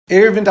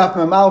Erevin Daf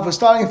Mem Aleph. We're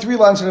starting 3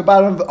 lines from the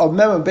bottom of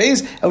Mem and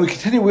Beis, and we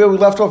continue where we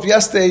left off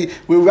yesterday,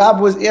 where Rabbi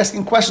was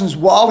asking questions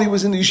while he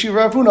was in the Yeshiva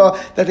Rav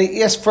Huna that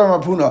they asked from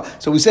Rav Huna.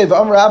 So we say,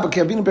 V'am Rabbi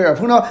Kavina Be Rav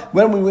Huna,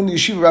 when we were in the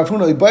Yeshiva Rav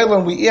Huna,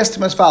 and we asked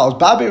him as follows,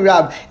 Babi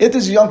Rab, if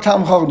there's a young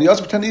Talmud Chacham, the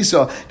Yosef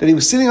Tanisa, that he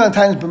was sitting on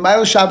Tainus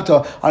B'Mayla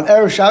Shabbatah, on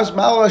Erev Shabbos,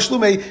 Ma'al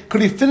Shlume,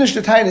 could he finish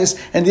the Tainus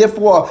and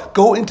therefore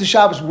go into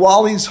Shabbos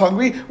while he's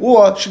hungry,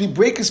 or should he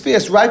break his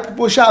fast right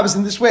before Shabbos?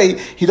 In this way,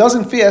 he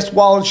doesn't fast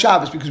while it's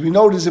Shabbos, because we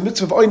know there's a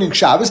mitzvah of Oyning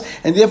Shabbos,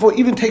 and therefore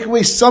even take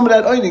away some of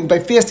that oyning by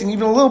fasting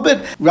even a little bit.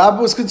 Rabbi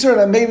was concerned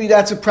that maybe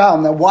that's a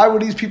problem. Now, why were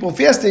these people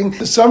fasting?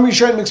 Some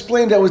Rishonim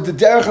explained that it was the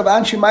derech of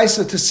Anshe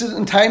Maisa to sit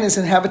in Tainus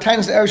and have a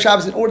Tainus Erev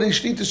Shabbos in order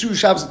to eat the Suda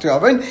Shabbos at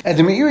Teravin. And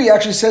the Meiri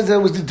actually says that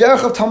it was the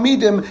derech of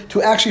Talmidim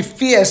to actually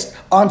fast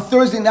on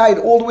Thursday night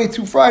all the way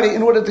through Friday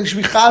in order that they should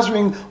be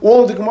chazering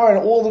all of the Gemara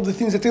and all of the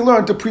things that they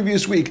learned the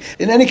previous week.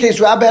 In any case,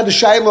 Rabbi had the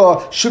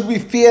Shaila, should we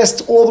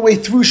fast all the way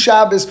through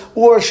Shabbos,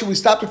 or should we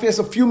stop the fast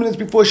a few minutes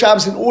before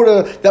Shabbos in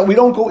order that we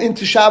don't go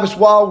into Shabbos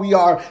while we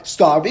are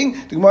starving?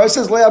 The Gemara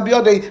says, Rav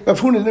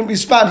Huna didn't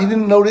respond, he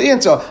didn't know the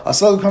answer.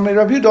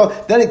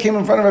 Then he came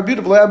in front of Rav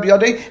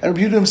Yudah, and Rav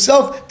Yudah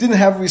himself didn't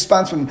have a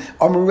response from him.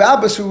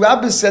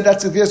 Rabbis said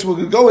that's the answer we're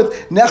going to go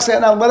with.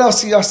 Let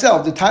us see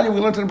ourselves. The Tanya we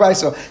learned in the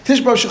Brisa,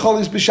 Tishba Shechol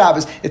is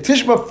b'Shabbos. If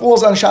Tishba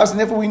falls on Shabbos, and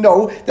therefore we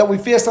know that we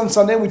fast on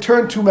Sunday, and we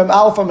turn to Mem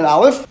Aleph from an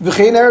Aleph.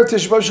 V'chein Erev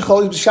Tishba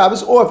Shechol is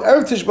b'Shabbos, or if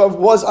Erev Tishba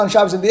was on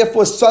Shabbos, and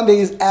therefore Sunday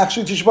is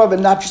actually Tishba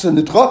and not just a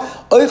Nidcha,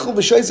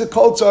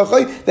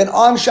 then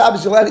on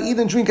Shabbos you're allowed to eat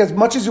and drink as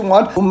much as you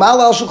want. You're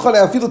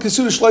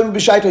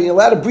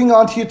allowed to bring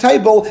onto your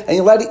table, and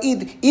you're allowed to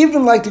eat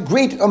even like the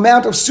great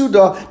amount of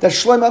Suda that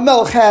Shlomo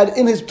Melech had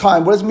in his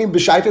time. What does it mean,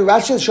 B'shaita?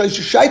 Rashi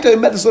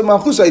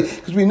says,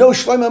 because we know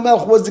Shlomo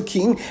Melech was the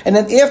king, and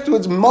then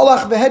afterwards,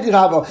 Malach v'Hedyot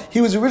Hava. He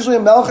was originally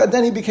a Melech, and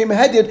then he became a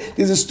Hedyot.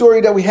 There's a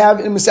story that we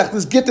have in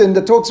Masechtas Gittin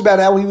that talks about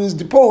how he was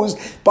deposed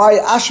by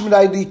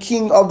Ashmedai, the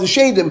king of the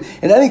Shadim.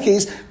 In any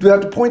case,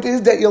 the point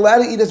is that you're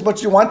allowed to eat as much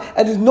as you want,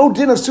 and there's no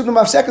din of Suda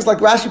Mafsekas, like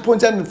Rashi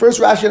points out in the first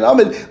Rashi and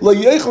Amid,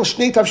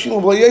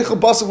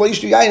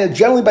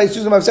 generally by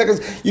Suda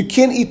Mafsekas, you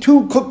can't eat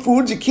 2 cooked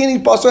foods, you can't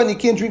eat basar, and you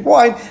can't drink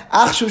wine.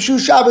 Now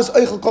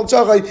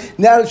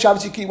that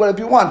Shabbos you can eat whatever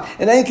you want.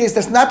 In any case,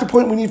 that's not the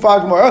point we need for our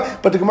Gemara,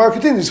 but the Gemara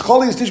continues.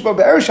 Choli is Tishba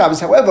B'Erev Shabbos.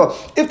 However,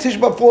 if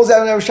Tishba falls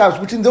out on Erev Shabbos,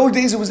 which in those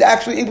days it was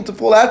actually able to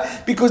fall out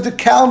because the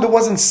calendar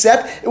wasn't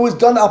set, it was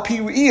done al pi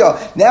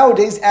re'iyah.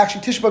 Nowadays,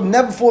 actually, Tishba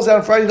never falls out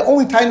on Friday. The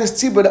only Tainus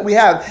Tzibur that we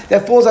have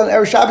that falls on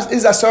Erev Shabbos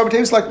is Asar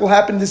B'Tevis, like will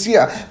happen this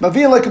year.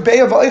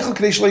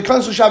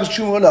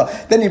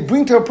 Then you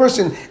bring to a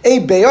person a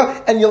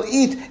be'ah, and you'll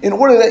eat in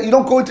order that you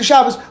don't go into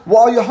Shabbos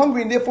while you're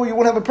hungry, and therefore you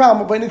won't have a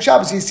problem with Bainik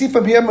Shabbos. You see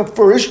from here,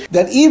 Mefurish,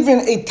 that even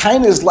a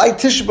Tainus like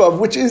Tishba,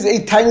 which is a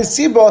Tainus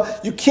Tzibur,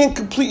 you can't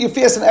complete your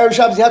fast on Erev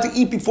Shabbos. You have to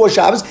eat before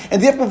Shabbos,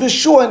 and therefore, for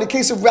sure, in the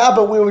case of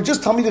Rabbah, we were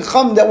just telling the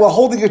Chum that we're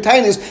holding your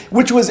Tainus,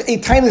 which was a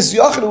Tainus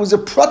Yachid, it was a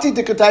Prati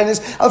Dika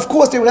Tainus. Of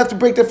course, they would have to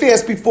break their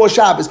fast before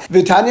Shabbos.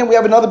 V'tanya, we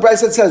have another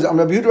brayso that says,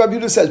 Rabbi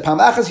Yehuda says,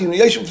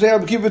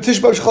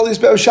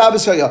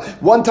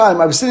 one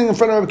time I was sitting in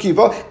front of Rabbi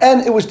Kiva,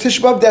 and it was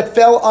Tishbav that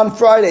fell on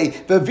Friday.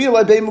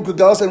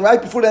 And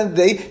right before the end of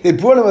the day, they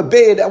brought him a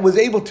bay that was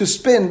able to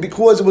spin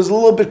because it was a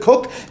little bit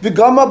cooked.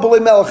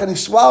 And he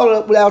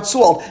swallowed it without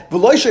salt.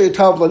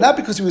 Not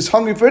because he was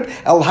hungry for it,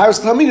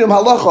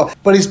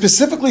 but he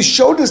specifically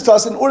showed this to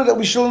us in order that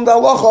we show him the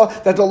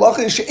halacha, that the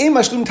halacha is she'em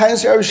mashlim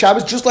tainus Erev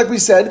Shabbos, just like we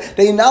said,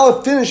 that you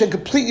now finish and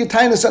complete your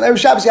tainus on Erev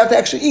Shabbos. You have to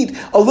actually eat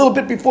a little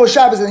bit before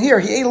Shabbos, and here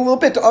he ate a little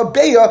bit of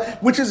beya,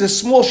 which is a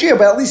small share,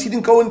 but at least he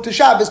didn't go into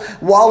Shabbos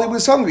while he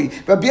was hungry.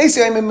 Rabbi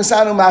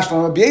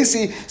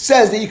Yasi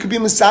says that you could be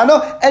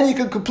Masana and you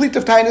could complete the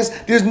tainus.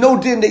 There's no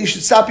din that you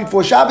should stop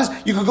before Shabbos.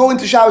 You could go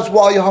into Shabbos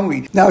while you're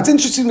hungry. Now it's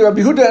interesting that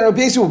Rabbi Yehuda and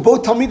Rabbi Yasi were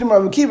both Talmidim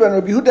Rabbi Kiva, and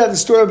Rabbi Yehuda had the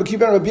story of Rabbi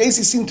Kiva, and Rabbi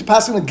Yasi seemed to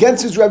pass him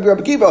against his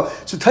Rabbi Kiva.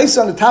 So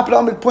Taisa on the top of the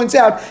Amid points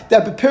out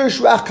that Beperish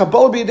Rach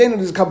Kabbalah B'Yadenu,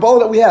 there's a Kabbalah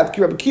that we have.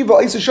 Rabbi Kiva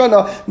Isa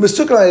Shana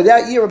Mesukah,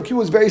 that year Rabbi Kiva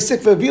was very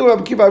sick. For Avila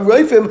Rabbi Kiva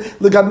Reifim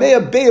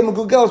Legamea Beya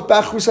Megugelos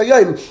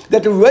Bachusayim,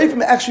 that the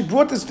Reifim actually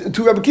brought this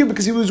to Rabbi Kiva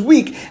because he was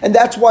weak, and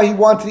that's why he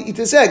wanted to eat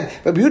this egg.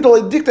 Rabbi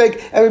Yehuda dictate,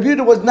 and Rabbi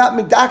Yehuda was not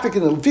medactic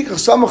in it. And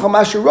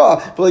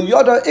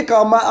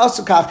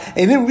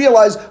he didn't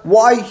realize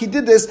why he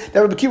did this, that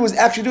Rabbi Kiva was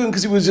actually doing,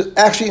 because he was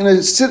actually in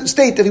a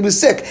state that he was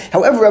sick.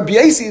 However, Rabbi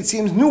Yasi, it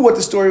seems, knew what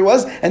the story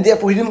was, and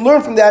therefore he didn't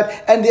learn from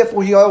that, and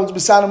therefore he holds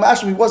Basanu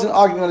Mashlim. He wasn't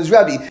arguing on his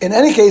Rabbi. In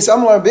any case,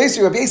 Rabbi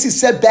Yasi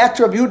said back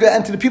to Rabbi Yehuda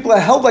and to the people that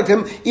held like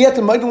him, wouldn't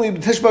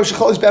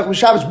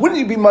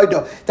you be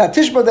Maidah? That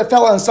Tishba that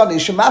fell on Sunday,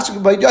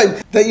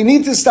 that you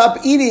need to stop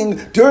eating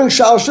during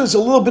Shalosh Shus a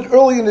little bit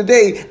early in the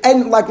day,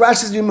 and like Rashi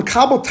says, you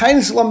makabel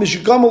tainus lam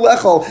mishgam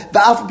lechol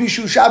va'af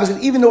bishu Shabbos,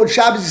 and even though it's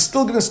Shabbos, you're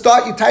still going to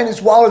start your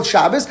tainus while it's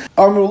Shabbos.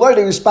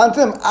 They respond to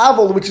them,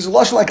 Avol, which is a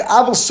lashon like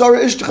Avol Sarah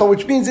Ishtcha,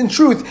 which means in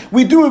truth,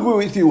 we do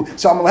agree with you.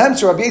 So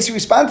Rabbi Yasi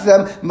respond to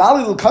them,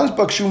 Mali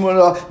l'kansbak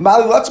shumana,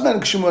 Mali latzman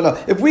kshumana.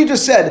 If we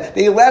just said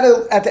that you're allowed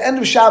to, at the end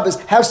of Shabbos,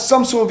 have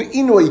some sort of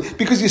inui,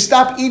 because you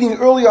stop eating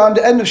earlier on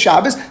the end of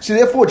Shabbos. So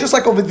therefore, just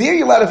like over there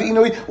you're allowed to have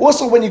Inui,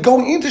 also when you're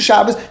going into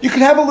Shabbos, you can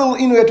have a little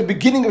Inui at the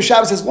beginning of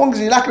Shabbos, as long as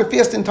you're not going to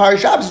fast the entire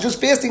Shabbos. You're just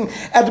fasting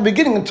at the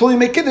beginning until you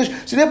make Kiddush.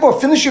 So therefore,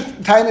 finish your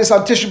Tainus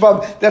on Tisha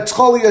B'Av, that's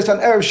Cholios on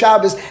Erev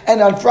Shabbos,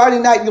 and on Friday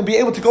night you'll be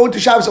able to go into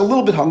Shabbos a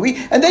little bit hungry,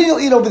 and then you'll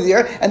eat over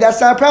there, and that's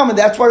not a problem. And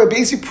that's why Rabbi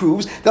Yossi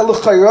proves that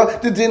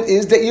L'chayra, the din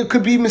is that you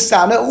could be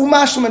Misana,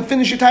 Umashlim, and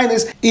finish your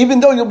Tainus, even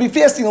though you'll be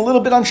fasting a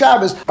little bit on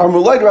Shabbos. Our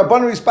Mulay, the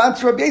Rabbanan responded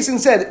to Rabbi Yossi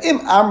and said, Im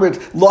Amrit,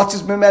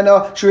 Lotzis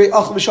Memena, Shrei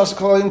Achal V'Shasa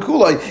Kolayim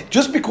Kulay.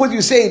 Just because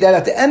you say that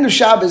at the end of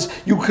Shabbos,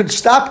 you could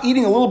stop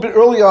eating a little bit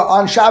earlier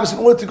on Shabbos in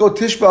order to go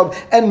Tisha B'Av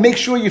and make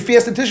sure you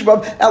fast the Tisha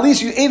B'Av, at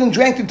least you ate and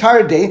drank the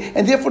entire day,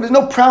 and therefore there's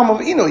no problem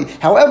of Inui.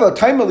 However,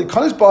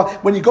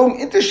 when you're going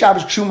into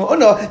Shabbos,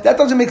 that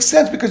doesn't make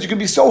sense because you could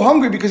be so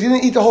hungry because you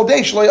didn't eat the whole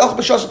day.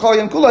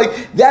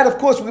 That, of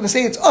course, we're going to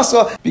say it's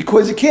Asa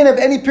because you can't have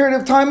any period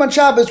of time on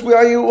Shabbos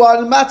where you are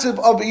in the matzav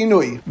of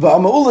Inui.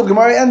 The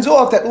Gemara ends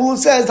off that Ula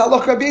says,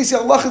 Halach Rabbi Yossi,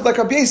 Allah is like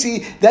Rabbi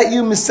Yossi, that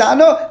you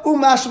misana,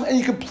 umashim, and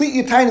you complete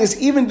your tainus,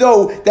 even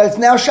though that it's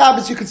now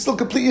Shabbos, you can still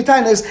complete your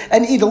tainus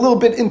and eat a little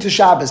bit into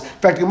Shabbos. In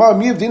fact, the Gemara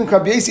Miyav Din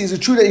Rabbi Yossi, is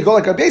it true that you go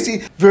like Rabbi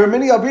Yossi? Very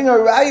many, I'll bring a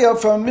raya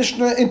from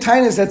Mishnah in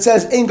tainus that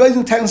says, Ein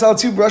goyim tainus al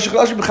tziv b'rosh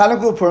hashalash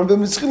b'chanukah l'purim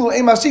v'mitzchilu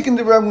ein masikin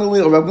de Rabbi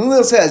Gamliel. Rabbi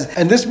Gamliel says,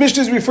 and this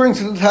Mishnah is referring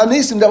to the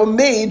Tanasim that were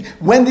made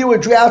when they were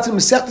droughts in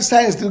Masechtas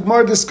Tainus. The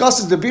Gemara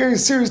discusses the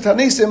various series of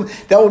Tanasim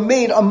that were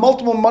made on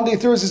multiple Monday,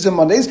 Thursdays, and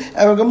Mondays.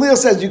 And Rabbi Gamliel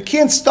says you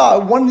can't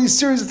start one of these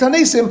series of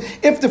Tanasim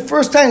if the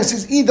first Tainus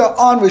is either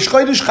on Rosh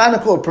Chodesh,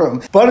 Chanukah, or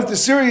Purim. But if the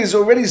series is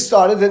already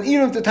started, then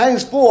even if the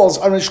Tainus falls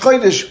on Rosh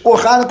Chodesh or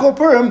Chanukah or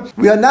Purim,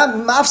 we are not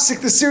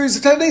mafsik the series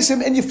of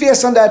Tanasim and you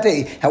fast on that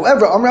day.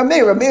 However,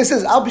 Rameh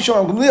says, Al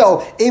Bishon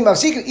Gamliel, Ein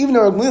Mafsik, even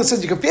though Gamliel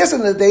says you can fast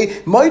on that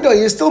day, Maida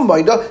is still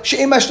Maida,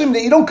 She'em Mashlim,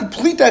 that you don't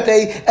complete that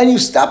day and you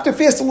stop to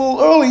fast a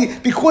little early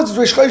because it's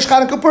Rosh Chodesh,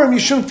 Chanukah, Purim, you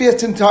shouldn't fast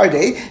the entire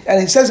day.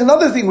 And he says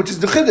another thing, which is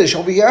the Chiddush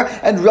over here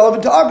and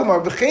relevant to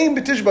Agamar, V'chein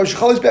b'Tisha B'Av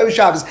shecholos b'Erev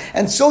Shabbos.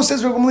 And so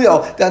says Rabbi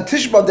Gamliel that on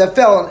Tisha B'Av that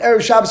fell on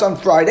Erev Shabbos on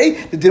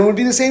Friday, the din would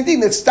be the same thing,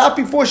 that stop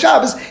before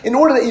Shabbos in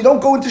order that you don't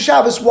go into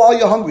Shabbos while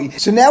you're hungry.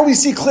 So now we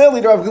see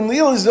clearly that Rabbi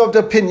Gamliel is of the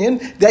opinion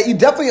that you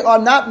definitely are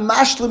not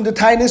mashlim the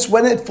tainus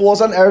when it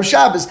falls on Erev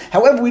Shabbos.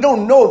 However, we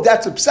don't know if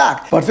that's a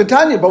psak. But for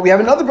Tanya, but we have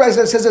another brayz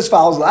that says as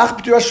follows: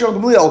 after Rabbi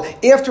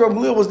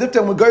Gamliel was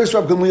nifta with Geras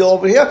Rabbi Gamliel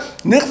over here,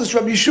 nichlas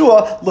Rabbi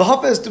Yeshua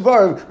lahafes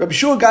devar. Rabbi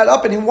Yeshua got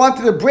up and he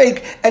wanted to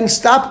break and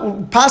stop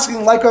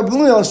passing like Rabbi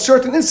Gamliel in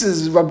certain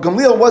instances. Rabbi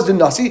Gamliel was the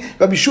nasi.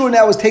 Rabbi Yeshua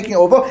now was taking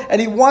over,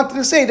 and he wanted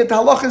to say that the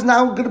halacha is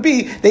now going to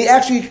be they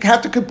actually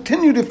have to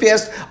continue to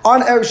fast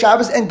on Erev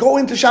Shabbos and go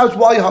into Shabbos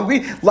while you're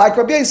hungry, like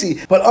Rabbi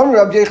Yossi. But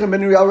Rabbi Yechon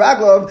ben Nuri al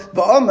Raglav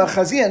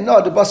va'Chazien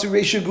no the basar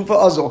reisha gufa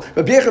azol.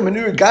 Rabbi Yechon ben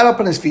Nuri got up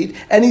on his feet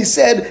and he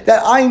said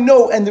that I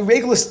know, and the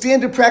regular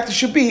standard practice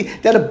should be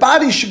that a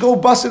body should go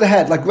bust to the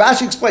head, like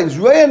Rashi explains.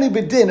 We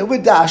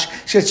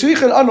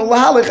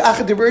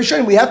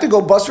have to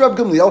go bust Rabbi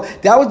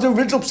Gamliel. That was the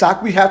original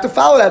psak. We have to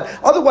follow that.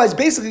 Otherwise,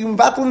 basically, we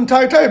battle the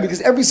entire Torah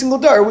because every single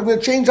day we're going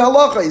to change the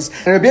halachas.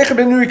 And Rabbi Yechon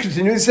ben Nuri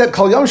continued. He said,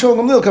 "Kol yom shel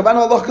Gamliel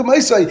kavana halacha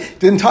k'maisai."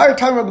 The entire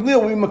time Rabbi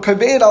Gamliel we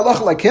makavei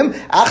halacha like him.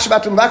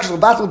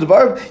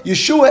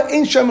 Yeshua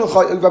ain't shem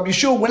Rabbi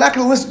Yeshua. We're not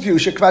going to listen to you.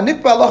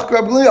 Shekvanik ba'alach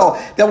Rabbi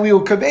Gamliel, that we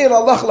will kavei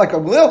halacha like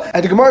Rabbi Gamliel.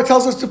 And the Gemara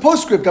tells us the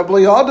postscript of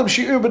Adam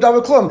shiur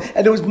b'davar klum,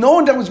 and it was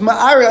known that was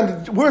ma'ari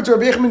on the words of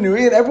Rabbi Yechon ben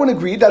Nuri, and everyone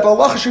agreed that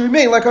halacha should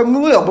remain like Rabbi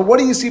Gamliel. But what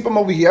do you see from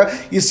over here?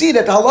 You see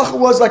that the halacha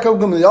was like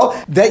Rabbi Gamliel,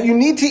 that you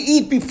need to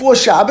eat before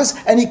Shabbos,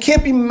 and you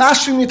can't be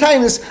mashing your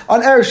tainus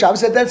on Erev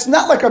Shabbos. That's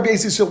not like Rabbi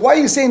Yossi. So why are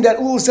you saying that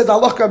Ula said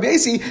halacha Rabbi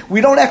Yossi?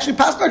 We don't actually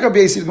pass like Rabbi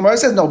Yossi. The Gemara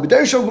says no.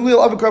 During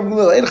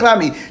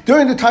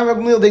the time of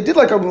Rabbi Gamliel, they did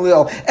like Rabbi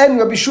Gamliel, and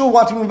Rabbi Shua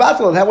wanted to move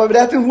battle. However,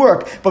 that didn't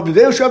work. But Rabbi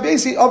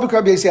Yossi,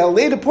 at a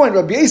later point,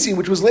 Rabbi Yossi,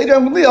 which was later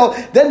on Gamliel,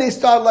 then they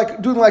started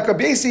like doing like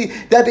Rabbi Yossi,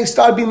 that they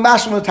started being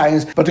mashing the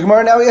tainus. But the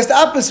Gemara now asks the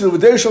opposite. Is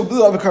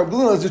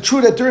it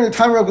true that during the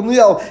time of Rabbi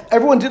Gamliel,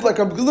 everyone did like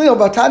Rabbi Gamliel?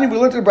 Batani, we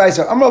learned the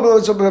Brayser. Rabbi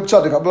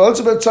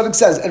Tzadok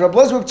says, and Rabbi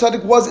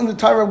Tzadok was in the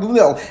time of Rabbi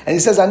Gamliel, and he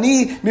says,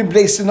 Ani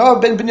mibnei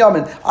Sinav ben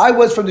Binyamin. I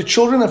was from the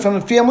children and from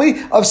the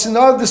family of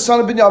Sinav, the son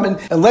of Binyamin.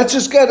 And let's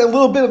just get a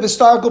little bit of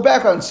historical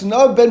background.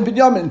 Sinav ben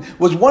Binyamin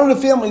was one of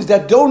the families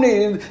that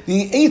donated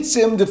the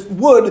eitzim, the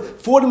wood,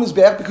 for the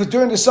mizbech, because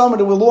during the summer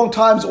there were long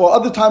times, or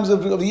other times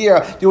of the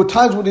year, there were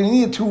times where they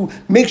needed to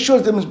make sure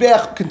that the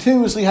mizbech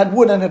continuously had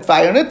wood and had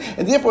fire in it,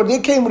 and therefore they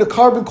came with a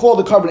carbon called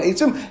the carbon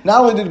eitzim.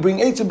 Not only did they bring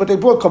eitzim, but they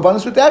brought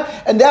karbanos with that,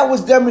 and that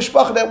was their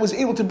mishpacha that was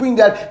able to bring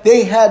that.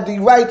 They had the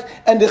right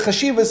and the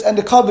chashivas and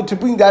the kavod to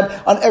bring that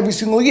on every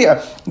single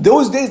year.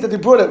 Those days that they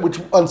brought it, which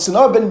on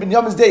Sinar ben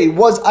Binyamin's day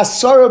was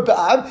Asara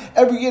B'Av,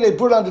 every year they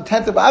brought it on the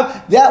 10th of Av,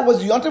 that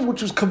was Yontav,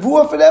 which was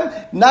kavua for them,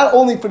 not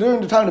only for during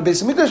the time of the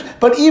Beis Hamikdash,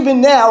 but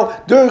even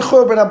now during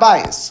Churban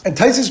Habayis. And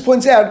Taisus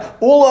points out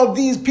all of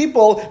these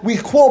people we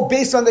call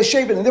based on the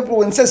Shevet, and therefore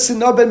when it says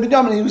Sinah ben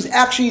Binyamin, he was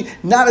actually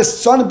not a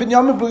son of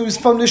Binyamin, but he was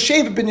from the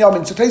Shevet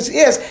Binyamin. So Taisus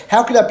asks,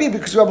 how could that be?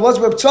 Because Rabbi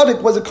Elazar ben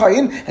Tzadok was a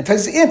Kayin, and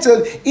Taisus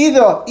answered, either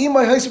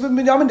Imai Haisa ben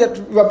Binyamin, that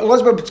Rabbi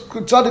Elazar ben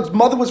Tzadok's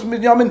mother was from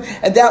Binyamin,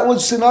 and that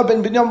was Sinah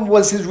ben Binyamin,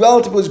 was his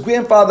relative, was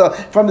grandfather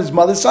from his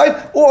mother's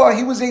side, or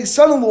he was a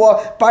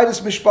son-in-law by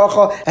this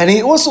mishpacha, and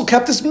he also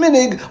kept this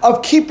minig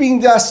of keeping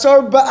the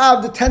Asar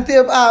B'Av, the 10th day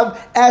of Av,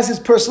 as his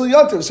personal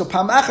yontiv. So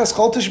Pamachas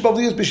Chol Tisha B'Av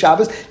Liyos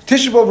B'Shabbos.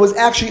 Tisha B'Av was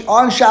actually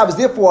on Shabbos.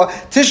 Therefore,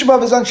 Tisha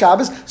B'Av is on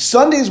Shabbos.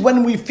 Sunday is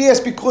when we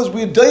fast because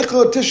we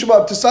deichel Tisha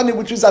B'Av to Sunday,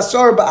 which is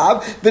Asar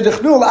B'Av.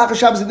 V'dechnu l'achar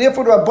Shabbos, and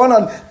therefore the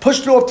Rabbanan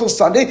pushed it off till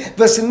Sunday.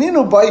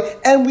 V'seninu by,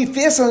 and we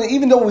fast on it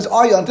even though it was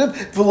our yontiv.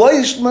 V'lo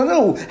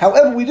yishmanu.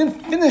 However, we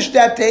didn't finish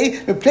that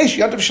day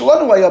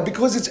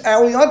because it's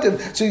our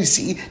yontiv. So you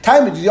see,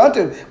 time of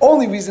yontiv.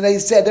 Only reason they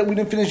said that we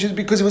didn't finish is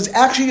because it was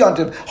actually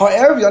yontiv.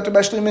 However, yontiv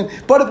mashlimin,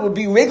 but it would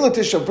be regular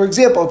Tisha. For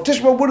example, if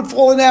Tisha B'Av would have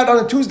fallen out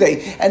on a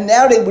Tuesday, and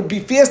now they would be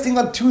fasting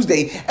on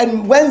Tuesday,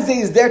 and Wednesday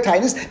is their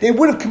tinus, they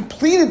would have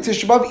completed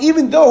Tisha B'Av,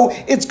 even though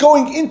it's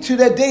going into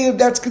that day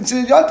that's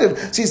considered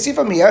yontiv. So you see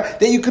from here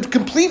that you could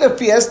complete a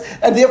fast,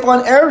 and therefore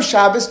on Erev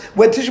Shabbos,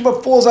 when Tisha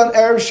B'Av falls on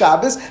Erev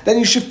Shabbos, then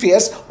you should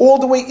fast all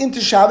the way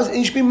into Shabbos, and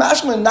you should be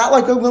mashlim, not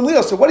like Rav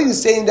Gamliel. So what are you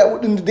saying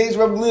that in the days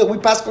of Rav Gamliel, we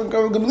passed on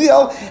Rav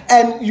Gamliel,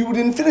 and you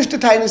didn't finish the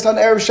tinus on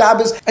Erev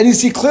Shabbos, and you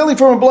see clearly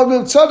from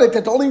Rabbi Tzadok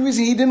that the only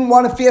reason he didn't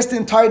want to fast the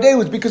entire day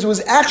was because it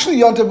was actually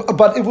yontiv,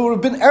 but if it would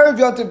have been Erev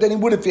yontiv, then he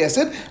would have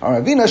fasted.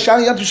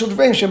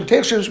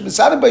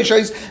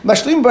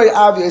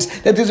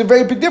 That there's a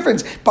very big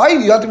difference. By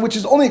yontiv, which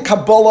is only a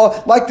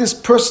Kabbalah, like this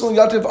personal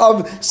yontiv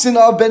of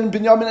Sinah ben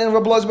Binyamin and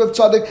Rabbi Elazar ben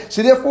Tzadok.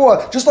 So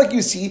therefore, just like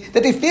you see,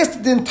 that they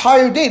fasted the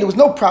entire day, there was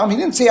no problem. He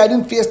didn't say, I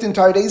didn't fast the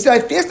entire day. He said, I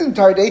fasted the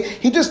entire day.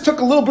 He just took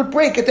a little bit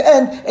break at the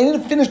end, and he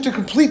didn't finish the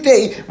complete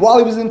day while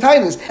he was in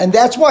tinus. And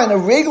that's why in a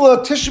regular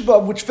Tisha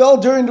B'Av, which fell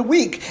during the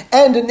week,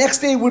 and the next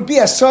day would be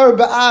Asar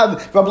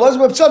B'Av, Rabbi Elazar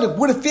ben Tzadok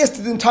would have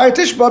fasted the entire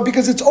Tisha B'Av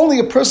because it's only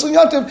a personal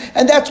yontiv,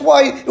 and that's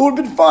why it would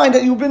have been fine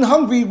that you would have been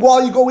hungry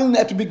while you go in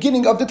at the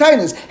beginning of the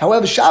tinus.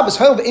 However, Shabbos,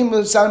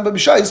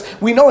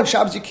 we know in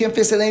Shabbos you can't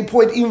fast at any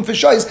point, even for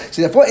shais.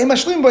 So therefore,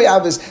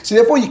 so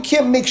therefore you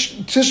can't make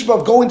Tisha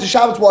B'Av go into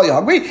Shabbos while you're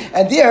hungry.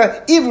 And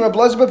there, even Rabbi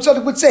Elazar ben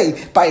Tzadok would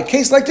say, by a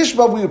case like Tisha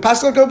B'Av, we would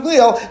pass like Rabbi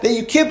Gamliel, that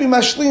you can't be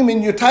mashlim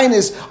in your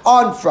tinus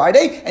on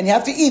Friday, and you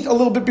have to eat a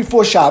little bit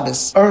before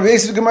Shabbos. Rabbi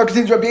Yosef Gemara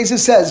continues. Rabbi Yosef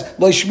says,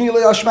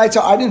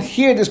 I didn't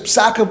hear this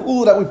psak of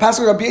ul that we pass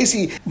like Rabbi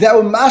Yosef that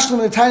would mashlim in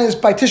the tinus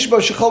by Tisha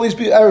B'Av shecholis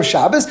b'erev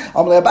Shabbos.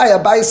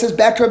 Abaye says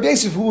back to Rabbi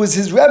Yosef, who was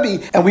his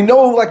Rebbe, and we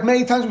know like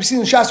many times we've seen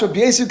in Shas, Rabbi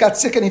Yosef got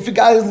sick and he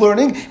forgot his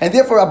learning, and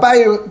therefore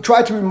Abaye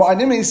tried to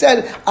remind him, and he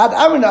said, Ad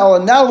Amrin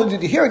Alan, not only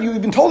did you hear it, you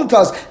even told it to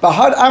us,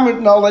 V'had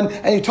Amrin Alan,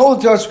 and you told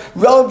it to us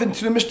relevant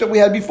to the Mishnah that we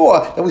had before,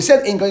 that we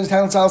said, and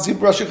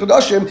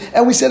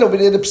we said over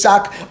there the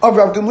psak of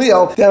Rav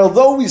Gamliel, that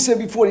although we said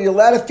before that you're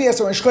allowed to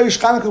fast on Shchodesh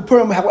Chanukah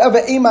Purim, however,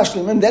 a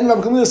mashlimin, then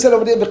Rav Gamliel said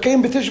over there,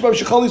 V'chein b'Tisha B'Av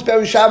shecholis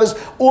b'erev Shabbos,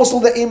 also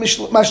the a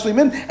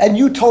mashlimin, and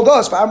you told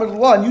us,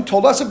 and you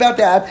told us about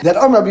that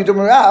Rabbi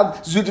Yudam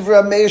Zudiv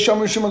Rav Meir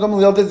Shomer Shema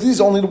Gamliel, that these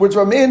are only the words of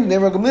Rav Meir and the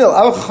name of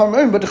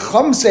Gamliel. But the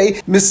Chum say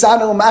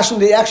Misana Mashlim,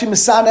 they actually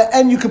Misana,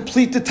 and you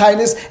complete the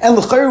tinus, and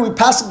L'chayr we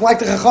pass it like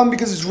the Chacham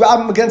because it's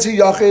Rav against a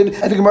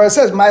Yachid, and the Gemara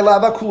says My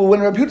Lava Kulu,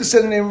 when Rabbi Yehuda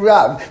said the name of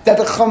Rav, that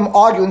the Chacham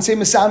argue and say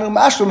Misana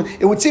Mashlim,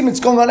 it would seem it's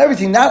going on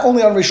everything, not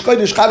only on Rish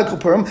Chodesh Chanukah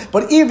Purim,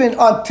 but even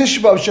on Tisha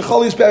B'Av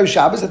Shecholis B'erev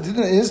Shabbos, that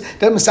is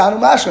that Misana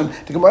Mashlim.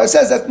 The Gemara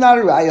says that's not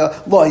a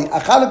raya, Loi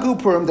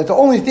Chanukah Purim, that the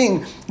only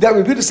thing that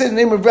Rabbi Yehuda said the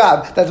name of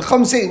Rav, that the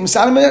Chacham say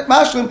Misana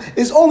Mashlim,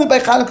 is only by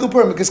Chanukah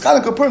Purim, because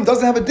Chanukah Purim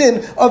doesn't have a din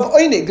of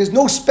Einig. There's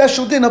no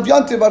special din of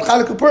Yontiv on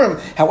Chanukah Purim.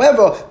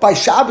 However, by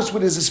Shabbos,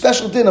 where there's a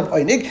special din of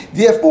Einig,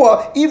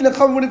 therefore, even the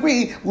Chacham would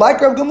agree,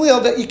 like Rav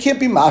Gamliel, that you can't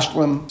be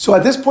Mashlim. So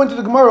at this point of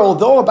the Gemara,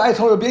 although Abai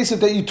told Rabbi Yosef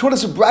that you taught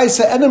us a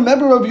brisa and a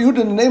member of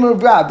Yehuda in the name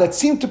of Rav, that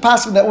seemed to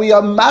pass that we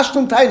are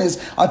Mashlim Tainis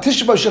on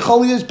Tisha B'Av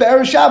Shecholius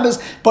Be'erev Shabbos,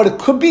 but it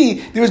could be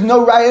there is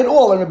no raya at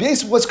all. And Rabbi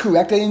Yosef was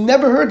correct, and he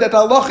never heard that the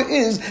halacha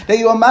is that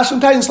you are Mashlim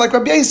Tainis like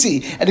Rabbi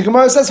Yosef. And the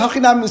Gemara says,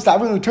 Hachinam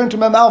Mustav, and we turn to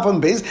Mem from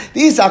the base.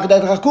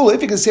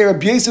 If you can say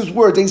Rabbi Yosef's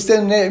word, they said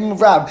in the name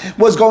of Rav,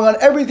 was going on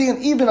everything,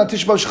 and even on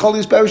Tisha B'Av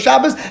Shecholius Be'erev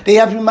Shabbos, they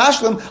have to be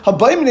Mashlim.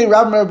 Habayim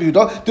Rav Rabbi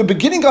Yehuda. The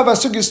beginning of our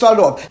sugya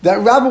started off that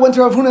Rabbi went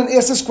to Rav Huna and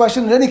asked this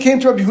question, and then he came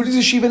to Rabbi Yehuda's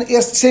yeshiva and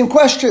asked the same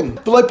question.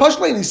 But like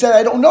Pashlein, he said,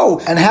 I don't know.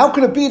 And how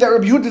could it be that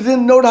Rabbi Yehuda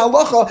didn't know the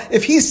halacha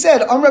if he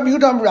said, I'm Rabbi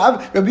Yehuda, I'm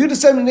Rav, Rabbi Yehuda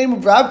said in the name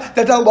of Rav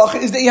that the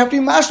halacha is that you have to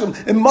be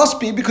Mashlim. It must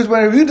be because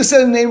when Rabbi Yehuda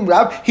said in the name of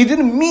Rav, he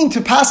didn't mean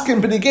to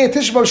paskin b'negei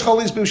Tisha B'Av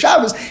Shecholius B'erev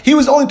Shabbos. He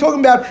was only talking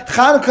about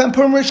Chanukah and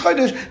Purim Rish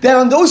Chodesh, that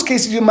on those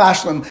cases you're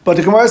Mashlim. But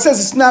the Gemara says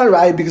it's not a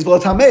right because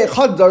V'latamei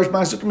Chad Darish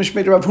Ma'asuk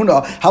Mishmei Rav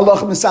Huna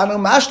halacha Misana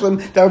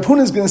Mashlim. That Rav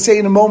Huna is going to say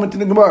in a moment in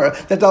the Gemara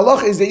that the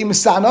halacha is that you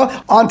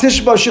Misana on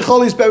Tisha B'Av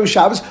Shecholius B'erev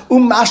Shabbos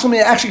Mashlim,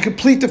 you actually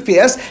complete the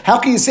fast. How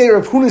can you say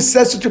Rav Huna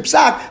says such a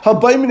psak,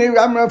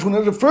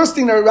 the first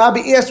thing that Rabbi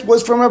asked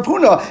was from Rav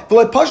Huna.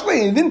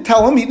 He didn't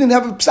tell him, he didn't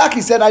have a psak,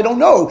 he said, I don't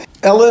know.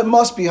 Ella, it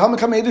must be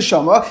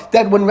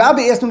that when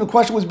Rabbi asked him the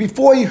question was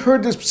before he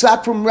heard this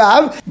psak from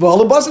Rav.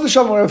 When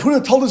Rav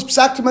Huna told his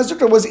psak to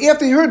Mazukra was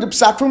after he heard the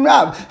psak from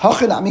Rav.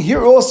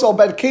 Here also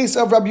by the case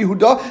of Rabbi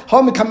Yehuda,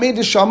 when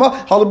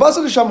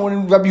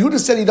Rabbi Yehuda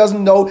said he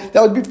doesn't know,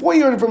 that was before he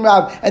heard it from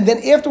Rav, and then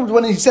afterwards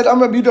when he said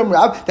Rabbi Yehuda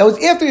Rav, that was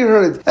after he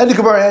heard it. And the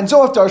Gemara and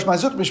so after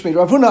Mazuk Mishmei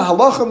Rav Huna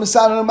halacha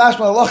misanu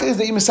mashma. Halacha is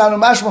that you misanu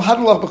mashma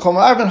hadalach b'kol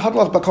ma'arvin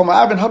hadalach b'kol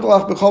ma'arvin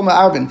hadalach b'kol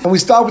ma'arvin. And we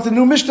start with the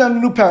new Mishnah and the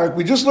new parak.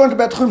 We just learned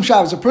about Chum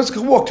Shabbos. A person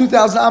can walk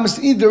 2,000 amas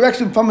in either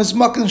direction from his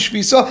makkah and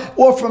shvisa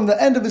or from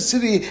the end of the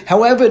city.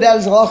 However, that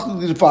is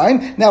halachically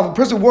defined. Now, if a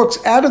person works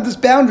out of this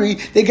boundary,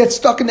 they get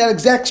stuck in that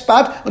exact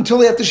spot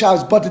until after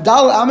Shabbos. But the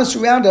dalal amas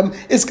around them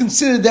is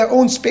considered their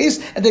own space,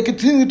 and they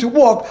continue to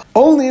walk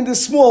only in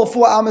this small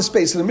 4 amas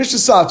space. So the Mishnah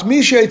starts,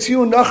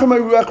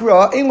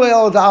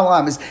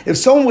 if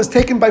someone was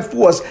taken by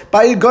force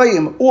by a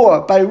goyim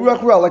or by a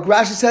ruach ra, like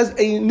Rashi says,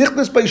 a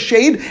nichnas by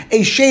shade,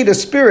 a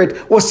spirit,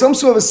 or some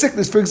sort of a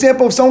sickness. For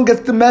example, if someone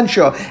gets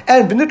dementia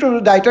and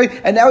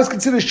now he's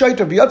considered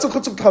shaita,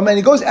 and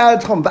he goes out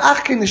of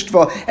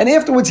tchum, and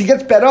afterwards he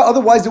gets better,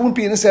 otherwise there wouldn't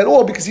be in this at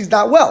all because he's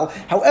not well.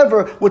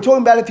 However, we're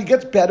talking about if he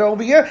gets better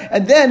over here,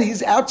 and then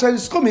he's outside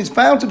his tchum, he's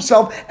found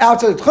himself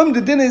outside the tchum.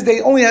 The din is that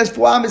he only has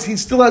 4 amas, he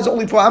still has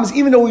only 4 amas,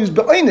 even though he was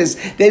be'oinus,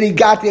 that he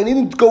got there, and he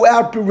didn't go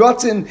out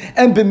b'rotzen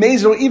and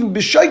b'mezer, or even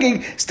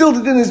b'shogeg, still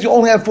the din is you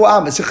only have 4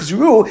 amas.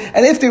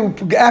 And if they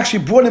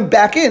actually brought him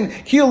back in,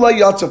 he'll la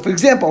yatsa. For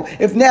example,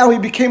 if now he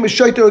became a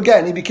shaita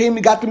again,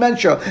 he got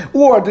dementia,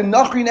 or the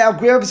Nachri now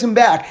grabs him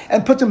back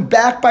and puts him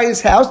back by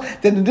his house,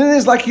 then the din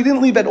is like he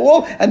didn't leave at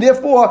all, and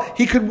therefore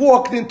he could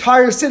walk the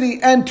entire city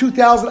and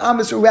 2,000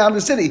 amas around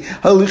the city.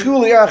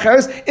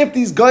 If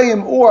these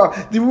goyim or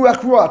the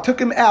ruach ra took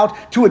him out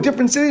to a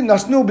different city,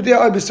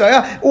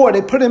 or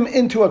they put him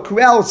into a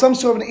corral or some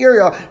sort of an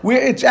area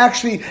where it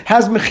actually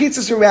has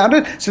mechitzas around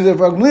it, so the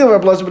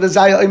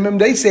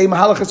they say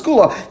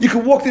you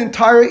can walk the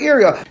entire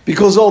area,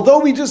 because although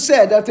we just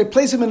said that if they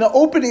place him in an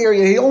open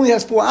area, he only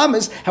has 4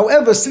 amas.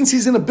 However, since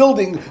he's in a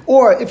building,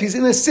 or if he's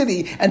in a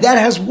city, and that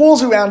has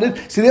walls around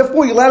it, so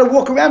therefore you're allowed to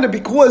walk around it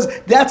because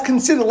that's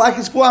considered like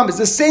his 4 amas.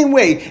 The same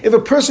way, if a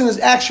person is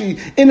actually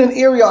in an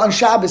area on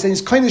Shabbos and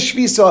he's kind of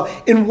shvisa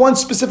in one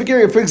specific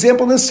area, for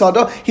example, in the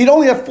Sada, he'd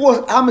only have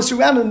 4 amas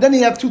around him, and then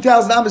he'd have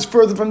 2,000 amas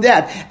further from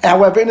that.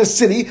 However, in a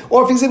city,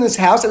 or if he's in his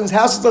house, and his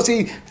house is, let's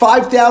say,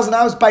 5,000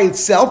 amas by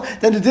itself,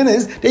 then the din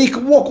is that you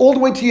can walk all the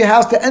way to your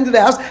house, to the end of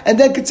the house, and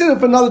then consider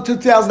for another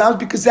 2,000 amas,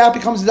 because that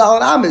becomes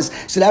dalal amas.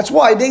 So that's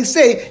why they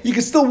say you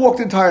can still walk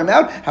the entire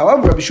amount.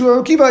 However,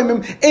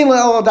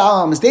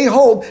 they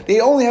hold they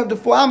only have the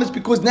 4 amas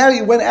because now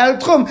you went out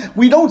of tchum.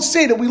 We don't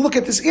say that we look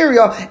at this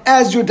area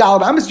as your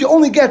dalal amas. You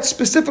only get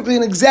specifically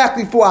and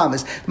exactly 4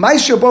 amas. There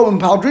was a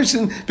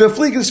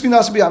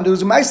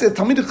ma'aseh that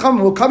Talmidei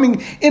Chachamim were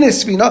coming in a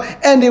svina,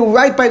 and they were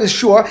right by the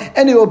shore,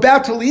 and they were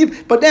about to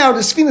leave, but now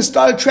the svina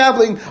started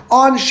traveling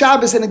on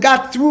Shabbos, and it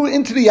got through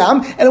into the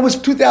Yam, and it was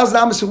 2,000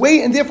 amas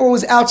away, and therefore it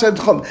was outside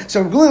the Chum.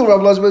 So according to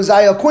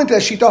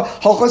that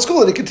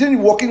shita, they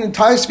continued walking the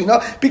entire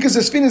svina because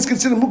the svina is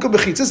considered mukha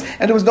bechitzas,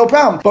 and there was no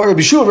problem. But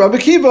Rabbi Shua, Rabbi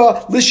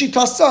Kiva,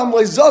 l'shitasam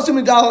le'zazim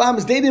in dalal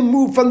amas, they didn't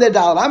move from their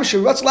dalal amas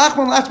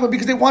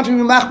because they wanted to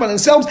be machman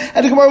themselves,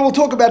 and the Gemara will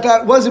talk about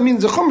that. What does it mean?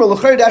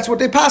 Zechumra, that's what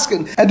they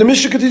paskin. And the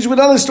Mishnah continues with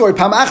another story.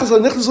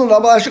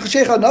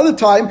 Another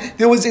time,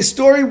 there was a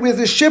story where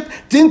the ship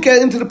didn't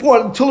get into the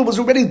port until it was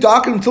already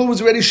dark and until it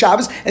was already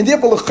Shabbos, and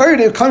therefore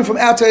they were coming from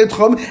outside the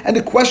Chum, and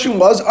the question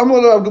was, the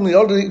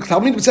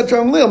Talmud said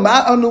to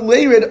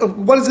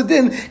what is it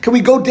then? Can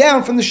we go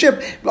down from the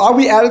ship? Are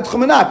we out of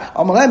Chum or not?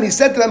 He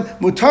said to them,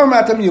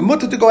 you're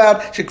mutter to go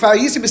out.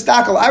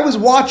 I was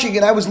watching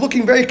and I was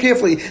looking very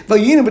carefully,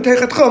 and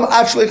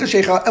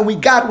we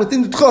got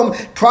within the Chum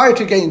prior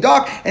to getting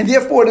dark, and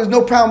therefore there's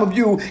no problem of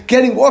you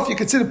getting off. You're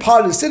considered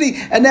part of the city,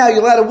 and now you're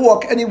allowed to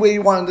walk anywhere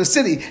you want in the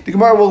city. The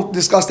Gemara will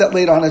discuss that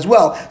later on as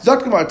well.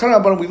 Zot Gemara, turn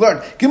around, we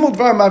learned.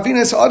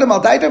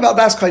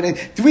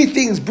 3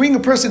 things bring a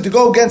person to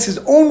go against his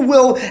own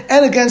will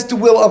and against the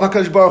will of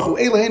HaKadosh Baruch Hu.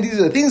 These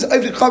are the things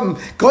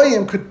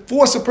Goyim could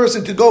force a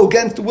person to go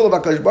against the will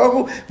of HaKadosh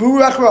Baruch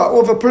Hu,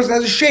 or if a person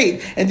has a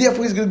shade, and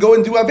therefore he's going to go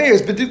and do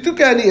Averis. But the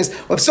Tukani is,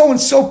 if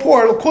someone's so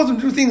poor, it'll cause him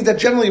to do things that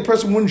generally a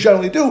person wouldn't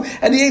generally do,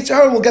 and the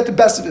Yetzer will get the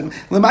best of him.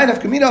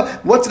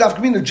 What's an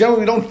Afkamina?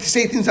 Generally, we don't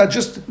say things that are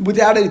just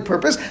without any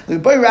purpose.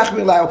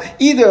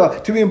 Either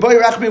to be in Boy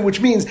Rachmin,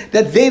 which means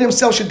that they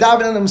themselves should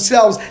daven on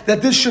themselves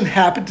that this shouldn't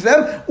happen to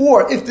them,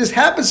 or if this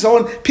happens to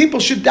someone, people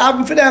should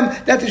daven for them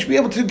that they should be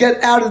able to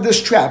get out of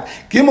this trap.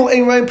 Gimel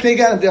Ein Rayim Pnei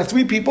Gehenim. There are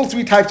 3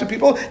 types of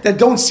people that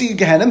don't see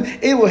Gehenim.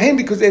 Elohim,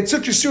 because they had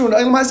such a yisurin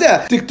Olam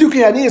Hazeh.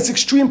 Diktukei it's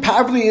extreme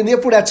poverty, and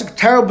therefore that's a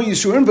terrible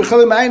yisurin.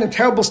 V'chalamayim, and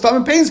terrible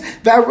stomach pains.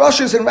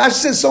 V'harashas, and Rashi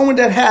says someone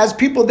that has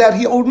people that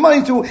he owed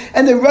money to,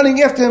 and they're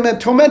running after him and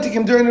tormenting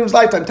him during his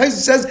lifetime. Tyson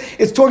says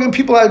it's talking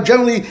people that are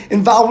generally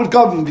involved with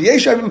government. Even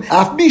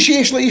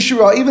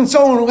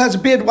someone who has a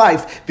bad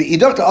wife,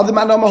 The other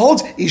man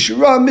holds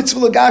Ishura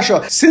mitzvah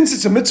lagasha. Since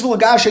it's a mitzvah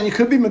lagasha and you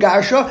could be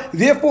megasha,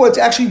 therefore it's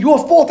actually your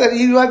fault that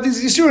you have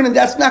this yisurin, and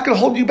that's not going to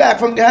hold you back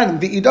from Gehenna.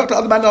 The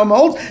other man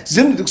holds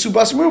zim the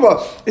ksubas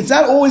meruba. It's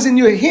not always in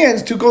your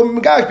hands to go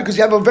megash because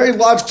you have a very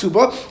large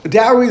ksuba. The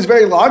dowry is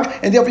very large,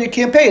 and therefore you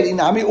can't pay it.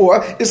 Inami,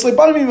 or it's like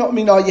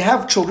you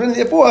have children, and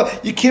therefore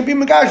you can't be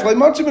megash. Like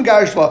martzu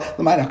megash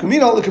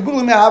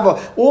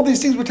all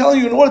these things we're telling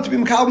you in order to be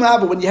mekal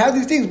ma'ava. When you have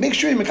these things, make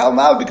sure you're mekal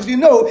ma'ava because you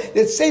know that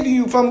it's saving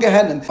you from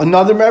Gehenna.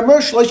 Another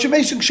member,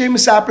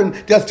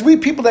 there are 3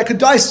 people that could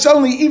die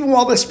suddenly even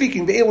while they're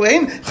speaking.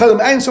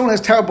 Someone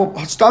has terrible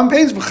stomach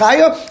pains,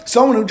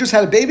 someone who just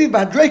had a baby,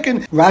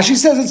 Rashi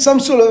says it's some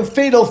sort of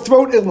fatal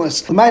throat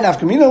illness. Go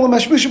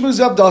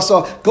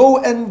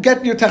and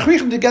get your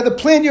tachrichim together,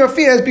 plan your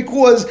affairs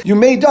because you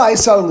may die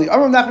suddenly.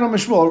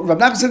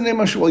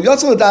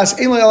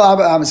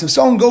 If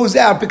someone goes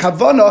out,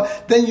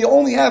 then you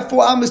only have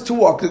 4 amas to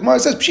walk. The Gemara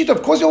says, Pshita,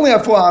 of course you only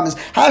have 4 amas.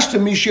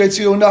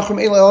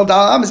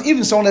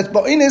 Even someone that's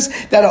ba'inis,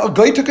 that a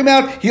guy took him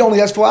out, he only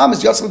has 4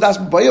 amas.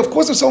 Of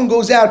course, if someone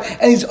goes out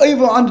and he's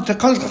over under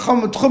Takan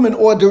Chacham Tchumen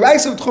or the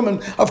Reis of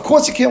Tchumen, of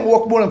course he can't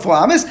walk more than 4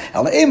 amas.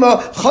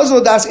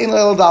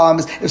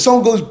 If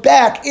someone goes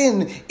back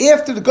in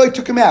after the guy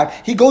took him out,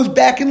 he goes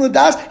back in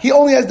Ladas, he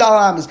only has Dal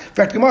amas. In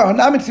fact,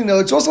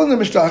 it's also in the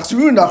Mishnah,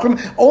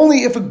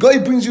 only if a guy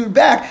brings you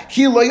back,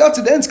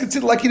 then it's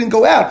considered like he didn't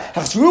go out.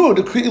 It's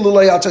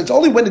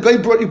only when the guy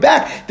brought you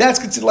back, that's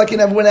considered like you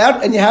never went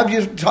out, and you have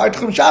your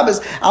Tchum Shabbos.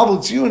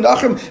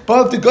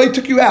 But if the guy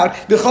took you out,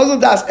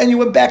 and you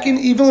went back in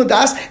even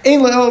Ladas,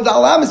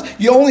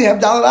 you only have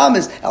Dal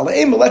amas.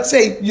 Let's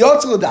say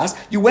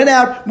you went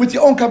out with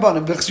your own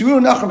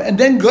kavanah, and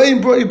then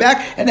Goyim brought you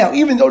back, and now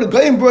even though the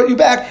Goyim brought you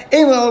back,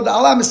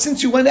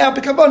 since you went out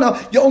with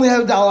kavanah, you only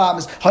have Dal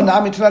amas.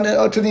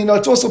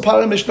 It's also part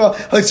of the Mishnah.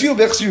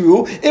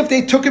 If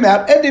they took him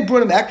out and they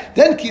brought him back,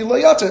 then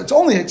it's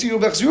only it's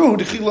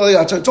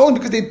only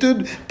because they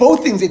did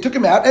both things. They took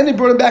him out and they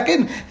brought him back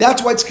in.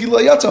 That's why it's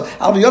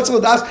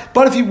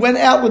But if he went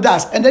out with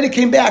das and then he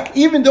came back,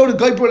 even though the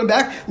guy brought him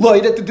back,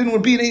 that the din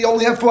would be that he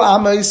only had 4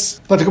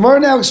 amas. But the Gemara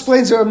now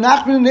explains that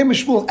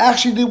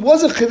actually there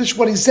was a chiddush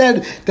what he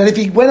said that if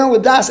he went out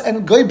with das and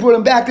the guy brought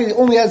him back, then he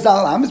only has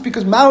dal amas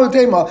because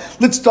Ma'aratema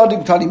let's study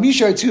Tani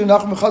Misha Tziu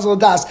Nachum Chazal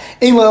das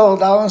Ein Leil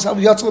Dal Amas Av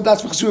Yatzal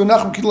Das V'Chsur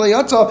Nachum Kidla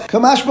Yatza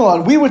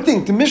Kamashmalan. We would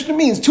think the Mishnah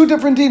means 2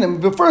 different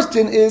dinim. The first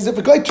din is if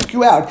a guy took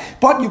you out,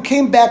 but you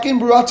came back in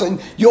Baratzin,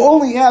 you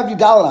only have your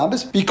dal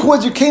amas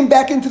because you came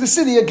back into the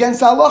city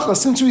against halacha.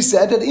 Since we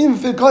said that even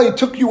if a guy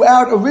took you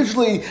out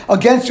originally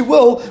against your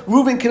will,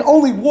 Reuben can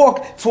only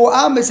walk 4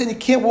 amas and he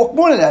can't walk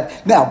more than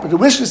that. Now, but the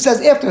Mishnah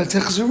says after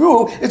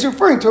it's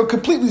referring to a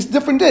completely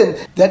different din.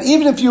 That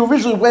even if you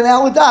originally went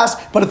out with das,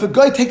 but if a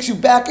guy takes you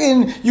back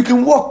in, you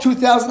can walk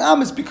 2,000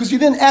 amas because you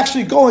didn't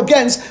actually go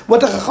against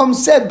what the Chacham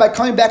said by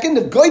coming back in.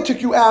 The guy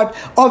took you out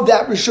of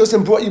that rishus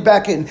and brought you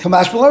back in.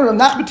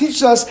 Nachman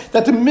teaches us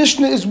that the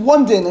Mishnah is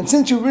one din, and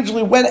since you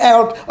originally went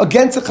out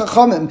against the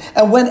Chachamim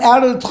and went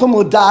out of the Tchum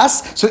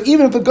L'das, so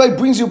even if a guy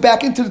brings you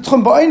back into the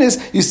Tchum Ba'inus,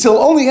 you still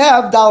only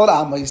have Dalet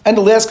Amas. And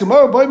the last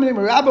Gemara, what would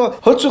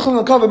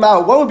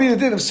be the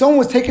din if someone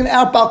was taken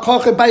out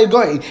by a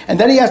guy and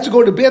then he has to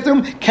go to the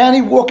bathroom? Can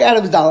he walk out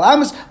of his Dalet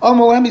Amas?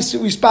 Let me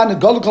respond to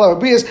Gadol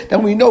Kalabrias.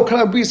 Then we know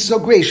Kalabrias is so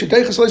great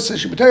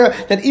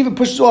that even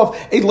pushes off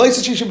a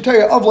license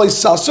of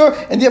Sasser,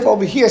 and therefore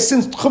over here,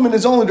 since Tchumen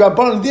is only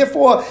Rabbanan,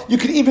 therefore you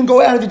could even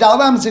go out of your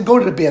Dalet Amas and go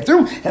to the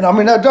bathroom. And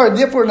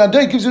therefore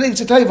Nadar gives you an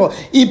Eitzatayva.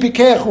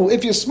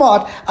 If you're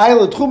smart,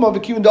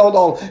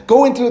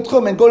 go into the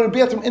Tchum and go to the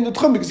bathroom in the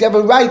Tchum because you have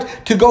a right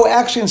to go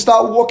actually and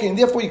start walking. And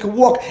therefore you can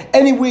walk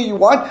anywhere you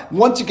want.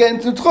 Once you get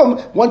into the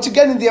Tchum, once you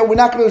get in there, we're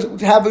not going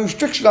to have a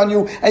restriction on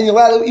you, and you're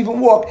allowed to even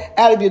walk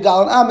out of your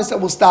Dalet Amas, that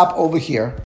will stop over here.